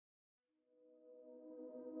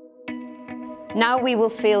Now we will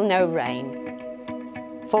feel no rain,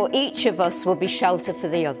 for each of us will be shelter for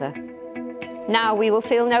the other. Now we will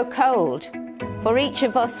feel no cold, for each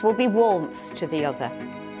of us will be warmth to the other.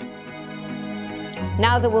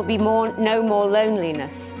 Now there will be no more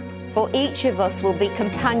loneliness, for each of us will be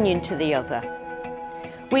companion to the other.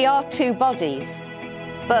 We are two bodies,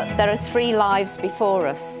 but there are three lives before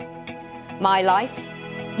us. My life,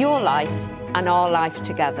 your life, and our life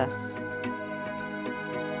together.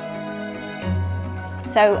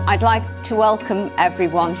 So I'd like to welcome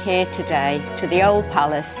everyone here today to the Old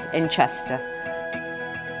Palace in Chester.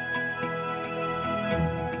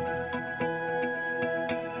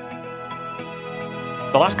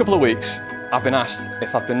 The last couple of weeks, I've been asked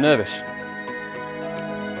if I've been nervous.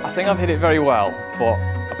 I think I've hit it very well, but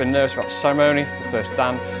I've been nervous about the ceremony, the first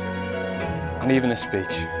dance, and even the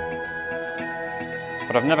speech.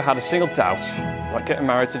 But I've never had a single doubt that getting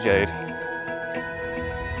married to Jade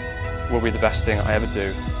will be the best thing I ever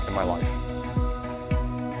do in my life.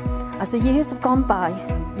 As the years have gone by,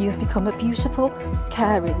 you have become a beautiful,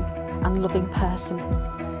 caring and loving person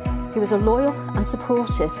who is loyal and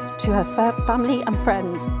supportive to her family and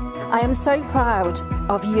friends. I am so proud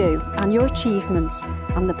of you and your achievements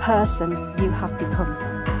and the person you have become.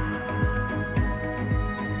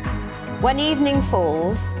 When evening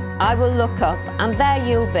falls, I will look up and there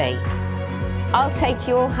you'll be. I'll take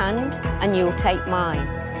your hand and you'll take mine.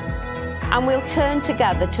 And we'll turn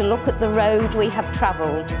together to look at the road we have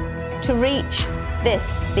travelled to reach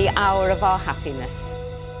this, the hour of our happiness.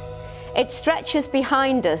 It stretches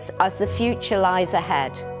behind us as the future lies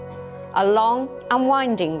ahead, a long and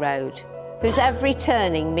winding road whose every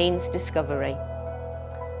turning means discovery.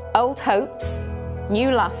 Old hopes,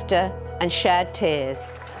 new laughter and shared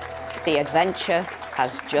tears. The adventure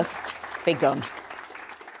has just begun.